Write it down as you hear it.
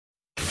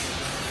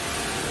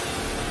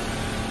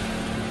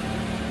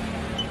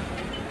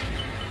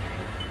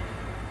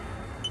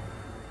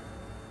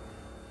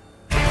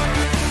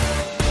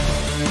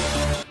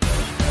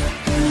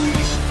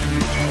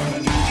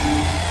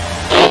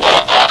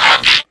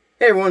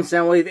Hey everyone,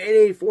 Soundwave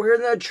 884 here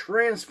in the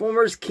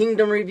Transformers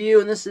Kingdom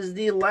review, and this is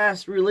the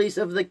last release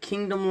of the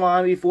Kingdom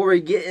line before we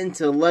get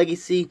into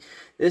Legacy.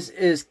 This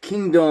is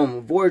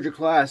Kingdom Voyager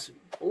class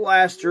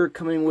Blaster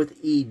coming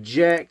with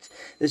Eject.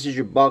 This is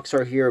your box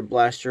art here,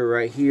 Blaster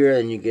right here,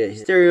 and you get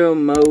stereo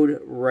mode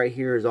right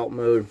here is alt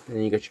mode, and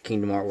then you got your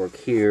Kingdom artwork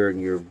here,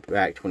 and your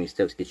back 20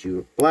 steps gets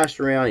you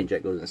Blaster around.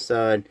 Eject goes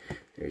inside.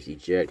 There's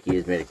Eject. He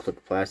has made a clip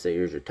of plastic.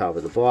 Here's your top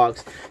of the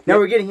box. Now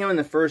we're getting him in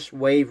the first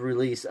wave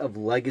release of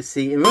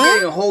Legacy, and we're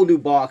getting a whole new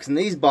box. And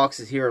these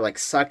boxes here are like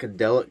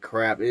psychedelic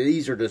crap.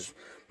 These are just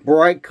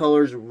bright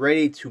colors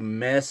ready to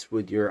mess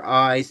with your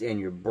eyes and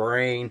your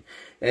brain.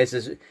 And it's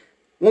just,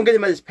 one good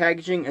thing about this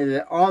packaging is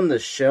that on the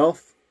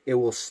shelf it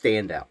will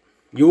stand out.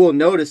 You will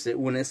notice it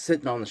when it's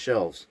sitting on the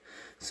shelves.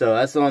 So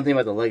that's the only thing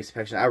about the Legacy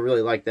packaging. I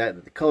really like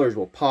that the colors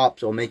will pop,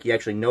 so it'll make you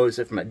actually notice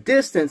it from a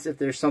distance if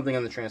there's something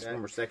on the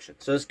Transformer section.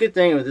 So it's a good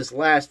thing with this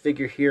last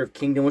figure here of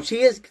Kingdom, which he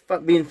is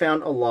being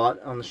found a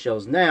lot on the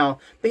shelves now,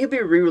 but he'll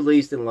be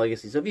re-released in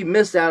Legacy. So if you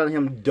missed out on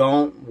him,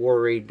 don't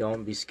worry,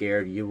 don't be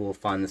scared. You will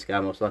find this guy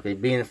most likely.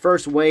 Being the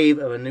first wave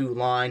of a new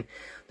line,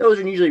 those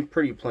are usually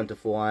pretty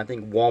plentiful. I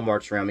think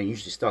Walmart's around me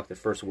usually stock the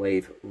first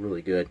wave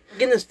really good.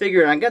 Getting this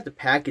figure, and I got the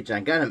package, and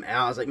I got him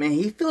out. I was like, man,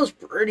 he feels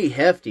pretty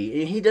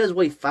hefty. And he does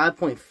weigh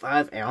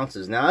 5.5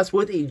 ounces. Now, that's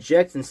with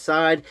Eject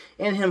inside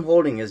and him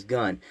holding his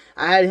gun.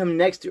 I had him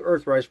next to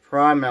Earthrise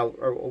Prime,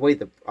 or wait,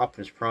 the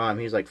Optimus Prime.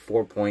 He was like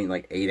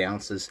 4.8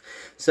 ounces.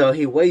 So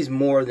he weighs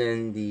more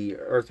than the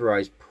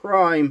Earthrise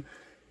Prime.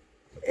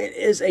 It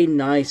is a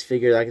nice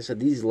figure. Like I said,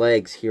 these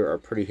legs here are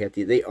pretty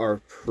hefty. They are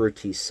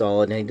pretty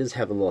solid, and he does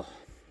have a little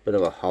bit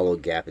of a hollow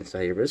gap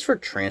inside here, but it's for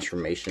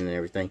transformation and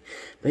everything.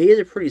 But he is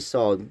a pretty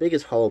solid. The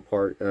biggest hollow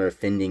part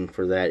fending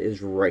for that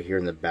is right here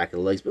in the back of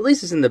the legs, but at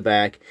least it's in the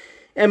back,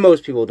 and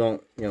most people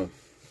don't, you know,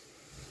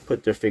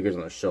 put their figures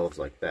on the shelves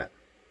like that.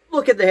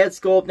 Look at the head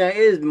sculpt. Now it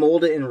is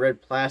molded in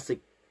red plastic.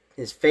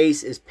 His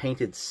face is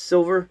painted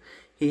silver.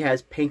 He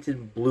has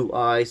painted blue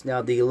eyes.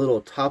 Now the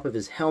little top of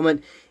his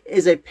helmet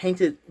is a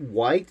painted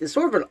white. It's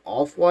sort of an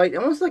off-white,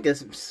 almost like a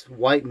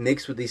white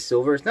mixed with these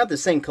silver. It's not the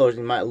same colors.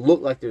 They might look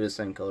like they're the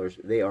same colors.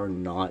 They are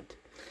not.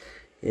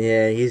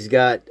 Yeah, he's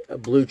got a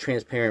blue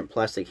transparent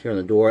plastic here on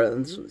the door.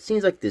 And it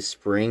seems like the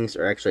springs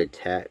are actually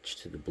attached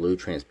to the blue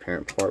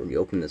transparent part when you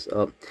open this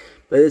up.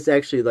 But it's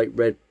actually like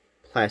red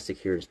plastic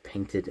here is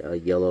painted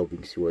yellow. You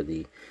can see where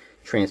the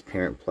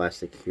transparent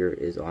plastic here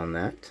is on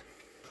that.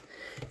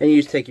 And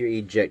you just take your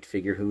Eject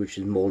figure, which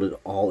is molded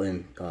all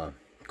in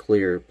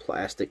clear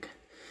plastic,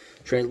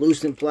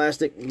 translucent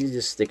plastic. You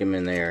just stick him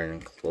in there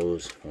and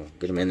close. Well,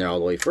 get him in there all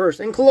the way first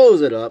and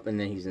close it up, and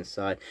then he's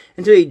inside.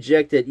 And to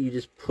eject it, you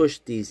just push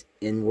these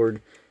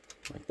inward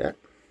like that.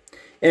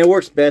 And it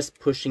works best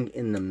pushing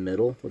in the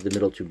middle with the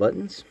middle two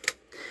buttons.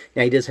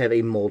 Now he does have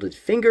a molded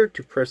finger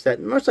to press that,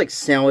 much like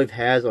Soundwave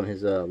has on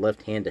his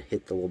left hand to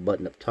hit the little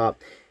button up top.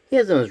 He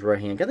has it on his right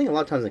hand. I think a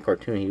lot of times in the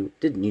cartoon he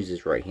didn't use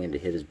his right hand to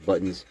hit his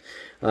buttons.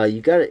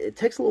 It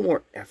takes a little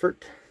more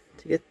effort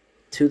to get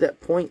to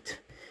that point,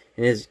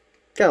 and it's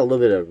got a little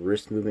bit of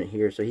wrist movement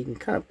here, so he can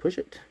kind of push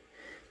it.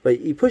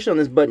 But you push on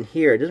this button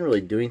here, it doesn't really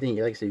do anything.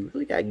 Like I said, you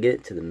really gotta get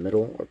it to the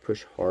middle or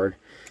push hard.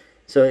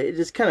 So it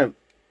just kind of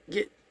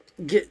he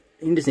just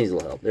needs a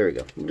little help. There we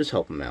go. We'll just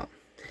help him out.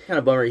 Kind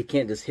of bummer he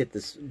can't just hit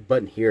this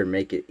button here and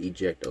make it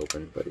eject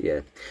open, but yeah,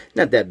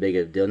 not that big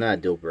of a deal, not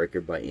a deal breaker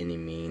by any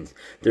means.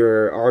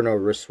 There are no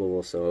wrist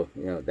swivels, so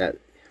you know that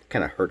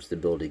kind of hurts the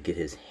ability to get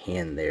his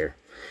hand there.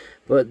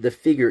 But the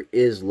figure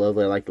is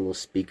lovely. I like the little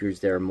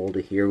speakers that are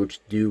molded here, which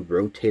do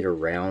rotate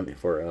around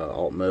for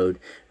alt mode.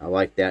 I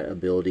like that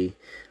ability.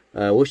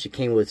 I wish it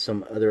came with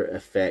some other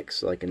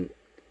effects, like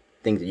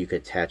things that you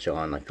could attach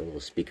on, like the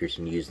little speakers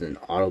you can use in an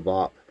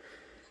Autobot.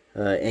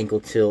 Ankle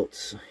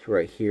tilts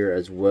right here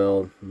as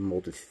well.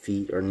 Molded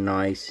feet are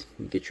nice.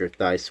 You get your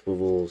thigh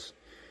swivels.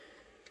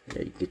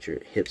 You get your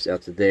hips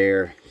out to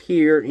there.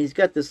 Here, he's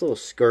got this little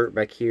skirt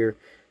back here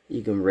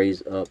you can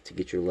raise up to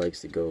get your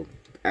legs to go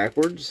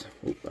backwards.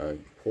 I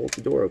pulled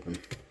the door open.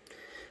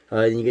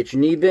 Then you get your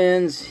knee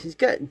bends. He's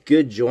got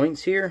good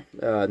joints here.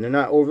 They're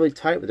not overly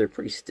tight, but they're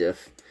pretty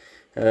stiff.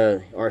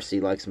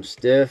 RC likes them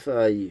stiff.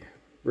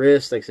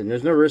 Wrists, like I said,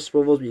 there's no wrist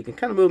swivels, but you can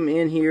kind of move them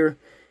in here.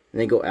 And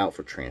then go out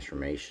for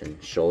transformation.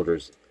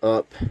 Shoulders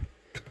up,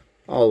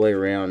 all the way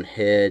around,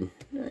 head.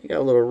 You got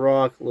a little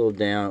rock, a little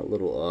down, a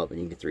little up,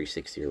 and you get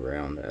 360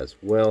 around as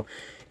well.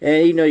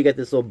 And you know you got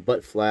this little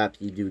butt flap.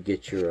 You do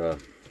get your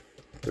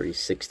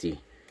 360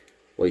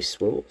 waist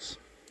swivels.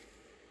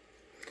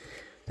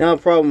 Now,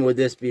 the problem with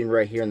this being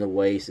right here in the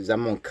waist is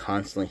I'm going to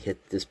constantly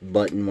hit this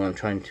button when I'm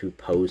trying to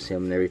pose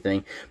him and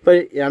everything.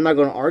 But I'm not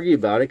going to argue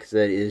about it because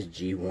that is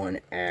G1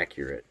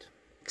 accurate.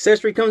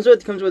 Accessory comes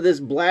with this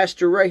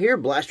blaster right here.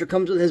 Blaster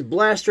comes with his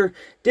blaster.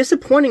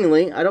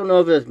 Disappointingly, I don't know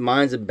if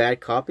mine's a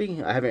bad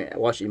copy. I haven't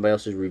watched anybody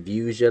else's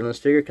reviews yet on this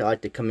figure. I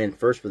like to come in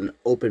first with an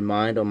open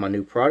mind on my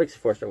new products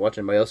before I start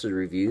watching anybody else's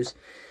reviews.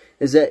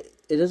 Is that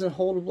it doesn't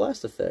hold a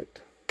blast effect.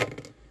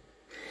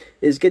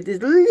 It's got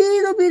this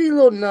little bitty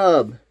little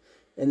nub.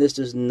 And this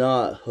does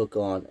not hook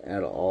on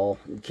at all.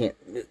 You can't,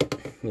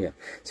 yeah.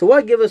 So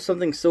why give us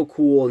something so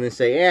cool and then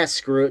say, ah,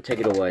 screw it, take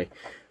it away.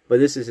 But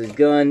this is his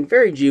gun,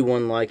 very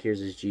G1-like. Here's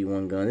his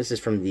G1 gun. This is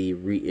from the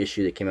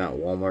reissue that came out at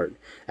Walmart.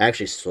 I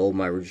actually sold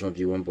my original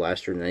G1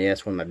 blaster, and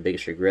that's one of my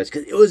biggest regrets,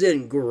 because it was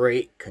in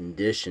great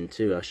condition,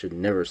 too. I should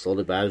have never sold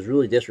it, but I was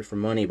really desperate for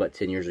money about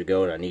 10 years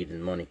ago, and I needed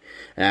money.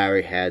 And I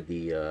already had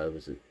the,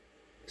 was it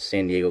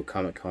San Diego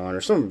Comic-Con, or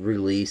some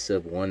release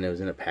of one that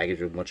was in a package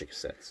with a bunch of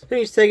cassettes. So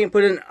he's taken,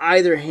 put it in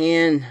either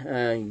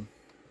hand.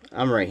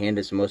 I'm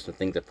right-handed, so most of the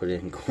things I put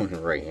in go in the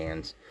right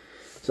hands.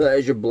 So that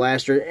is your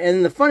blaster.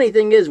 And the funny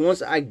thing is,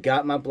 once I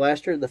got my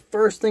blaster, the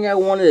first thing I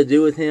wanted to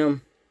do with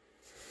him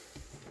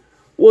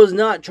was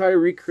not try to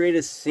recreate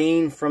a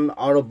scene from the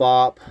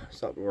Autobot.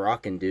 Stop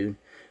rocking, dude.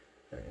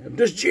 I'm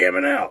just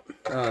jamming out.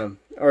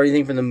 Or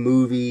anything from the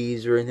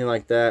movies or anything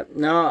like that.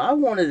 No, I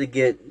wanted to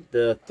get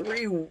the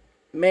 3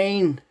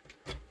 main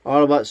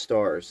Autobot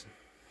stars.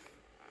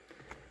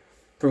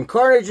 From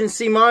Carnage in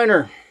C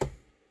minor.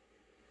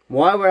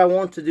 Why would I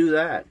want to do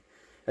that?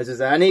 As I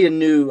said, I need a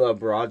new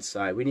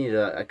broadside. We need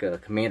like a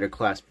commander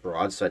class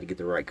broadside to get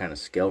the right kind of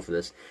scale for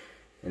this.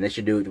 And they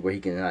should do it where he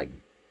can, like,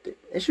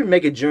 they should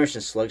make a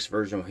Generation Slugs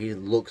version where he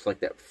looks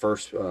like that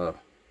first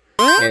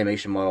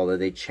animation model that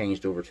they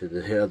changed over to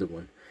the other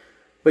one.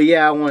 But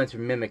yeah, I wanted to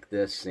mimic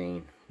this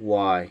scene.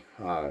 Why?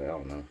 I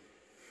don't know.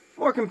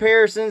 More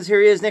comparisons.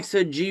 Here he is next to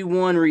a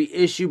G1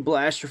 reissue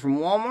blaster from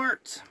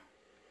Walmart.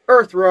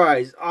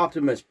 Earthrise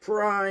Optimus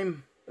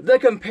Prime. The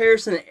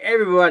comparison that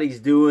everybody's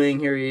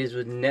doing, here he is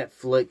with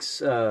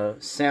Netflix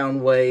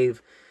Soundwave.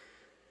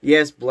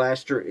 Yes,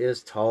 Blaster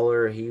is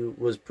taller. He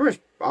was pretty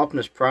much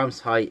Optimus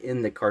Prime's height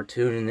in the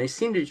cartoon, and they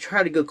seem to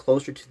try to go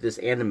closer to this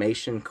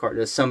animation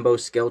the Sumbo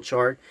scale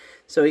chart.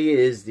 So he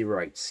is the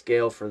right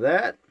scale for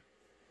that.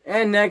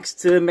 And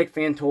next to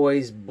McFan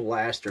Toys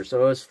Blaster.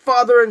 So it's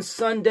father and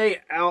son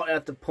day out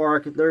at the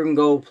park. They're going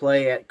to go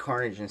play at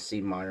Carnage and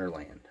C minor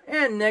land.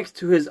 And next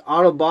to his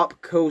Autobot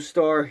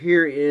co-star,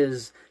 here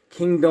is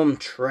Kingdom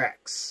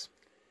Tracks.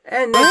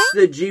 And next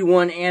to the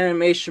G1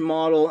 animation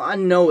model, I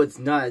know it's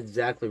not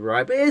exactly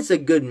right, but it's a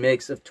good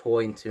mix of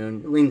toy and toon.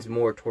 It leans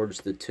more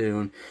towards the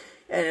toon.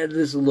 And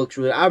this looks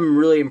really, I'm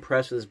really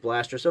impressed with this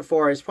blaster. So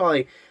far, it's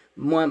probably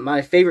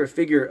my favorite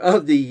figure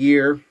of the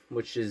year,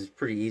 which is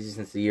pretty easy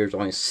since the year is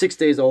only 6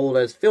 days old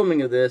as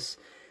filming of this.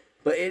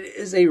 But it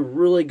is a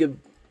really good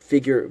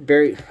figure.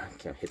 Very, I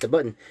can't hit the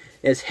button.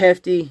 It's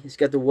hefty, it's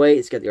got the weight,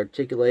 it's got the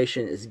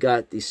articulation, it's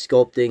got the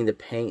sculpting, the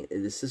paint.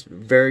 This is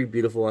very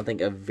beautiful. I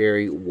think a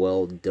very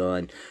well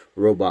done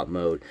robot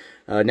mode.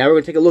 Now we're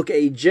going to take a look at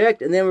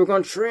Eject, and then we're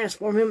going to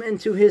transform him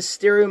into his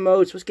stereo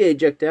mode. So let's get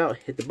Eject out,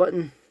 hit the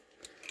button,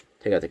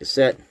 take out the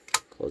cassette,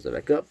 close that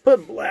back up,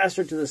 put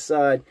Blaster to the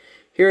side.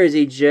 Here is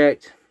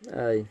Eject,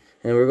 and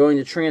we're going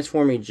to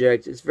transform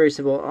Eject. It's very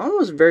simple,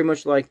 almost very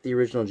much like the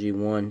original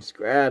G1. Just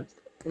grab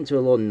into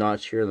a little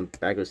notch here on the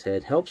back of his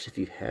head. Helps if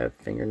you have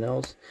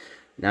fingernails.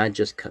 Now I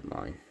just cut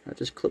mine. I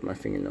just clipped my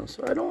fingernails,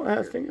 so I don't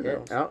have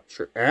fingernails. Get out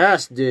your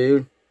ass,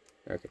 dude.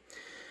 Okay.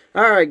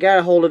 Alright, got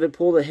a hold of it.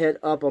 Pull the head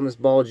up on this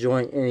ball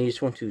joint, and you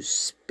just want to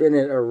spin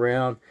it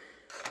around.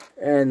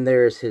 And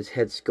there's his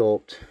head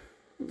sculpt.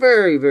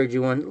 Very, very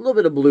G1. A little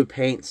bit of blue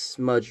paint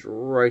smudged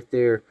right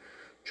there.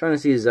 Trying to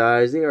see his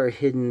eyes. They are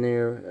hidden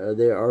there.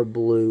 They are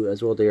blue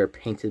as well. They are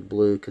painted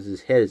blue because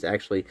his head is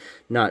actually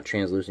not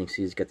translucent. You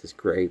see he's got this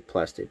gray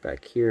plastic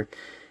back here.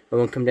 I'm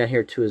going to come down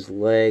here to his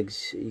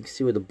legs. You can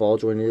see where the ball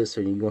joint is,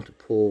 so you want to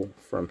pull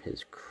from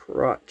his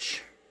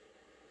crotch.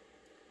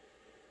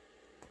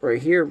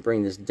 Right here,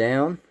 bring this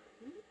down,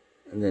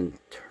 and then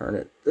turn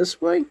it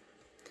this way.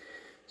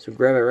 So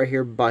grab it right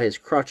here by his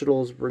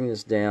crotchets, bring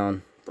this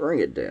down, bring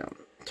it down,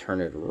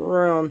 turn it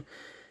around.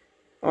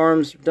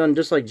 Arms done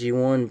just like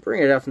G1.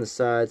 Bring it out from the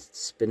sides,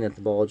 spin at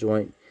the ball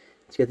joint.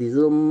 He's got these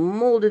little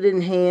molded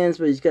in hands,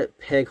 but he's got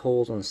peg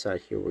holes on the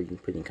side here where you can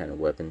put any kind of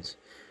weapons.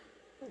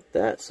 Like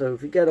that. So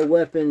if you got a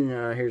weapon,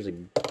 here's a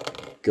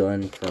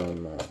gun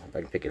from, if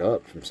I can pick it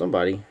up, from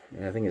somebody.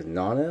 I think it's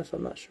Nana, so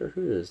I'm not sure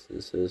who this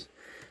is.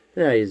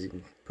 Yeah, you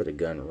can put a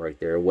gun right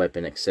there, a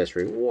weapon,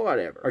 accessory,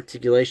 whatever.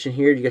 Articulation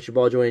here, you got your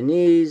ball joint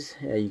knees.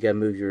 You got to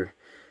move your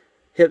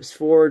hips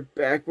forward,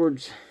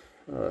 backwards.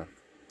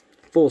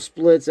 Full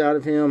splits out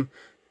of him.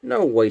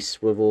 No waist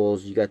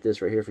swivels. You got this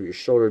right here for your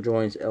shoulder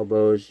joints,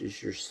 elbows,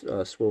 just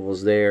your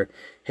swivels there.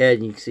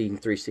 Head, you can see you can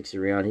 360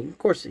 around. Of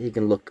course, he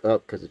can look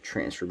up because of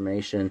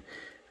transformation.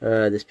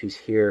 This piece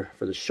here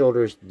for the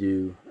shoulders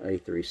do a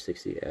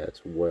 360 as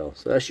well.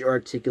 So that's your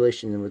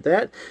articulation. And with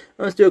that,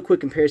 let's do a quick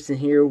comparison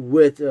here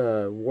with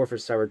War for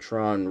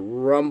Cybertron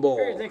Rumble.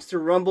 Here, next to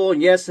Rumble,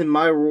 yes, in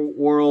my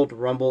world,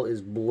 Rumble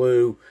is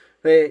blue.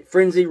 Hey,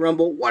 Frenzy,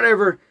 Rumble,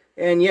 whatever.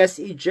 And yes,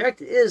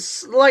 Eject is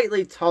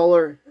slightly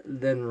taller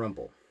than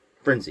Rumble.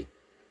 Frenzy.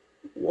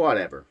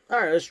 Whatever.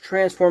 Alright, let's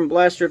transform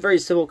Blaster. Very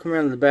simple. Come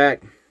around to the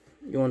back.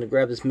 You want to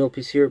grab this middle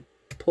piece here.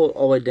 Pull it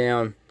all the way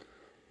down.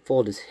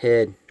 Fold his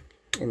head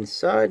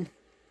inside.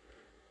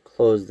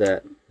 Close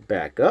that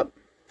back up.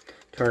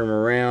 Turn him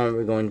around.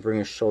 We're going to bring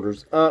his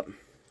shoulders up.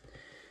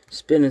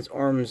 Spin his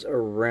arms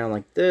around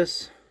like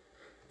this.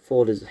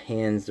 fold his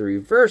hands the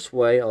reverse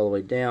way, all the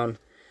way down.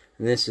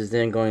 And this is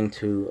then going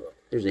to,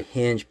 there's a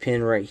hinge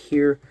pin right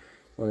here.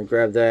 You want to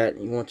grab that.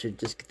 You want to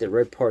just get the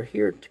red part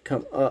here to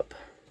come up.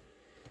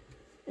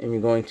 And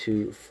you're going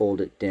to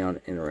fold it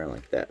down and around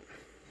like that.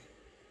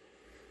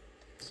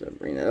 So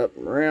bring that up,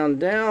 around,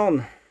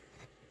 down.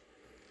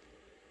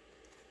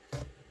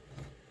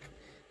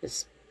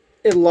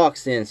 It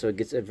locks in, so it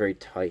gets a very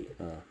tight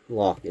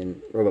lock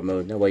in robot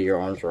mode. That way your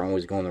arms are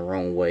always going the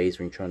wrong ways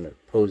when you're trying to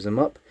pose them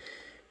up.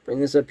 Bring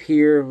this up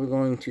here. We're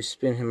going to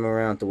spin him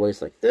around the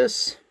waist like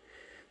this.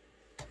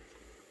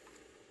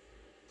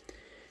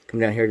 Come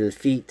down here to the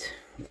feet.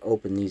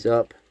 Open these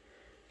up.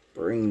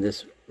 Bring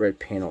this red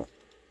panel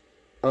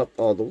up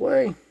all the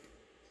way.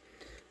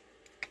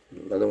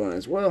 Another one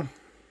as well.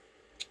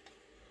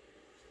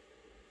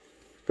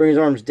 Bring his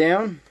arms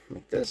down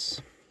like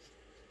this.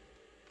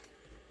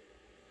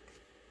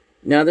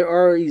 Now there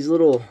are these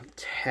little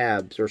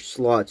tabs or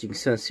slots. You can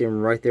kind of see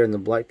them right there in the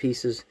black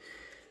pieces.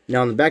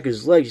 Now on the back of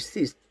his legs, you see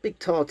these big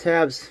tall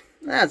tabs.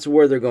 That's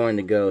where they're going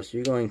to go. So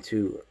you're going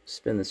to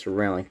spin this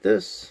around like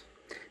this.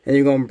 And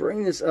you're going to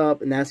bring this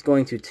up, and that's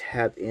going to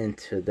tap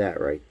into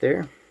that right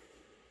there.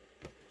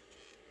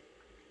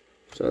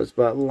 So it's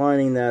about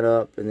lining that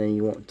up, and then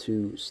you want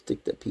to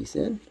stick that piece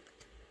in.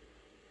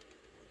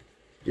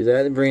 Do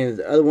that, and bring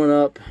the other one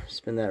up.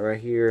 Spin that right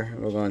here,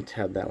 and we're going to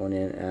tab that one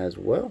in as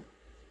well.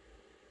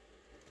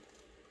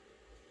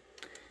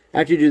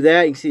 After you do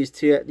that, you can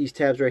see these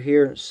tabs right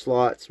here,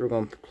 slots. We're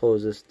going to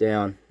close this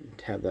down and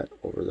tab that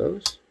over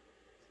those.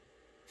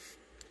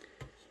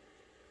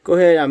 Go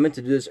ahead, I meant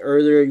to do this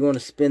earlier. You want to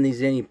spin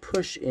these in, you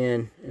push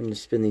in and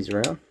just spin these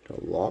around.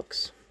 It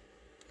locks.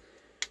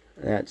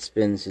 That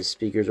spins his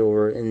speakers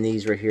over, and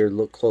these right here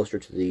look closer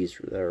to these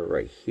that are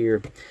right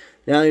here.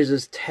 Now there's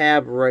this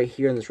tab right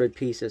here in this red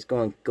piece that's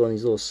going in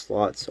these little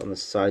slots on the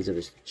sides of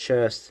his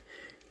chest.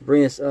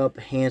 Bring this up,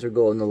 hands will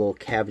go in the little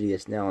cavity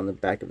that's now on the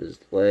back of his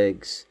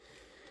legs.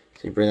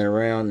 So you bring it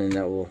around, and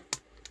that will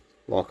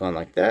lock on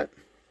like that.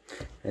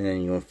 And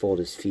then you want to fold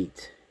his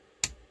feet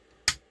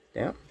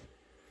down.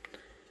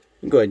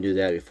 You can go ahead and do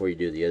that before you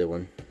do the other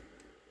one.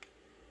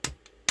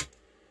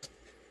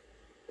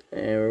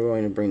 And we're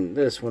going to bring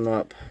this one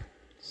up.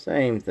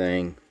 Same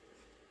thing.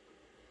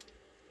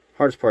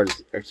 Hardest part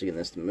is actually getting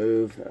this to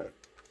move.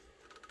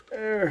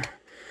 There.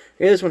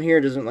 Yeah, this one here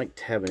doesn't like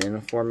tabbing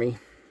in for me.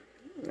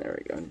 There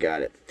we go,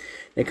 got it.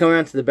 Now come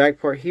around to the back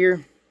part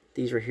here.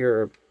 These right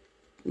here are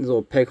this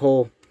little peg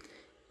hole.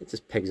 It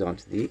just pegs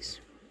onto these.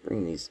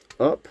 Bring these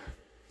up.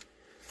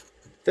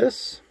 Like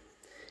this.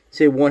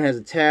 See, one has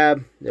a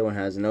tab, the one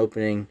has an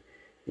opening.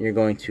 And you're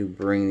going to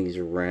bring these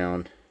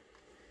around.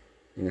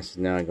 And this is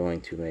now going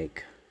to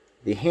make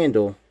the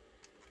handle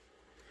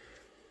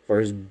for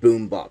his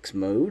boombox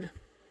mode.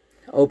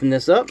 Open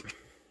this up.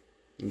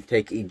 You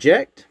take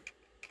eject.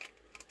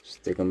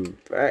 Stick them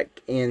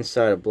back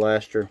inside a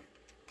blaster.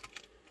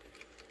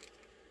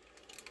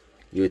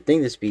 You would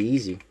think this would be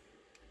easy.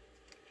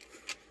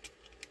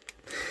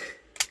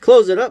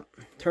 Close it up.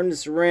 Turn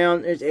this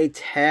around. There's a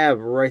tab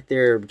right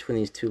there between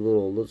these two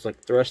little, looks like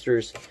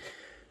thrusters.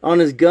 On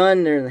his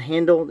gun, there in the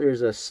handle,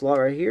 there's a slot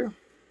right here.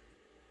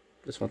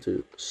 Just want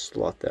to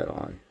slot that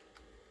on.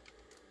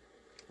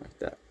 Like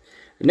that.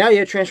 And now you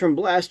have Transformers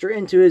Blaster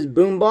into his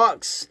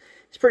boombox.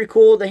 It's pretty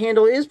cool. The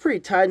handle is pretty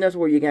tight enough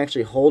where you can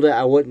actually hold it.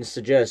 I wouldn't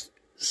suggest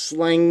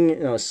slinging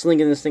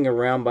this thing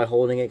around by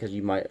holding it, because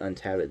you might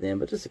untab it then.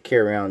 But just to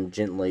carry around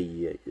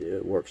gently,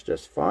 it works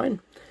just fine.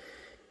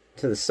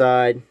 To the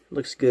side,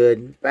 looks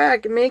good.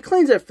 Back, I mean, it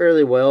cleans up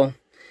fairly well.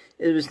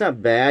 It's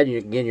not bad.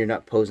 Again, you're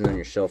not posing on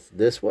your shelf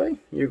this way.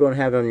 You're going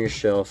to have it on your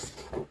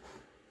shelf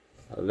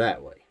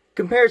that way.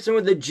 Comparison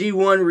with the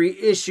G1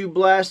 reissue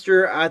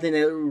blaster, I think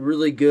they're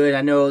really good.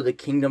 I know the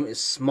Kingdom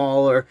is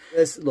smaller.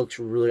 This looks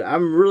really,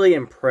 I'm really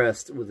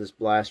impressed with this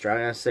blaster.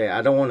 I say,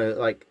 I don't want to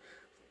like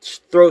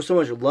throw so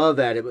much love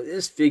at it, but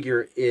this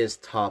figure is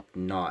top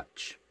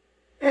notch.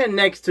 And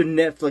next to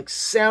Netflix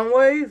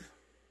Soundwave.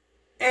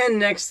 And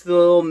next to the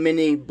little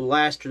mini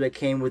blaster that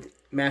came with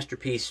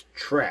Masterpiece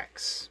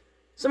tracks.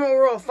 Some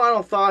overall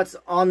final thoughts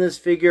on this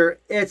figure.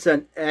 It's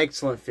an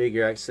excellent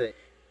figure, I'd say.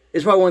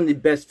 It's probably one of the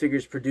best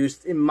figures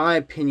produced, in my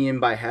opinion,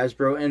 by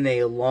Hasbro in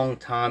a long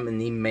time in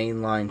the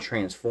mainline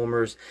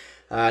Transformers.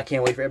 I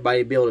can't wait for everybody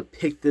to be able to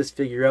pick this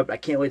figure up. I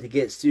can't wait to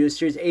get Studio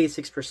Series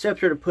 86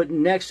 Perceptor to put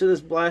next to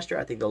this blaster.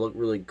 I think they'll look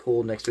really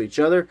cool next to each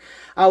other.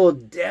 I will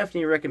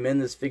definitely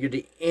recommend this figure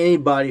to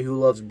anybody who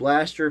loves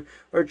Blaster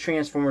or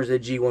Transformers the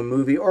G1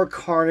 movie or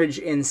Carnage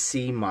in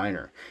C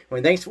minor.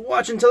 Well, thanks for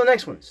watching. Until the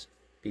next ones.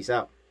 Peace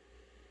out.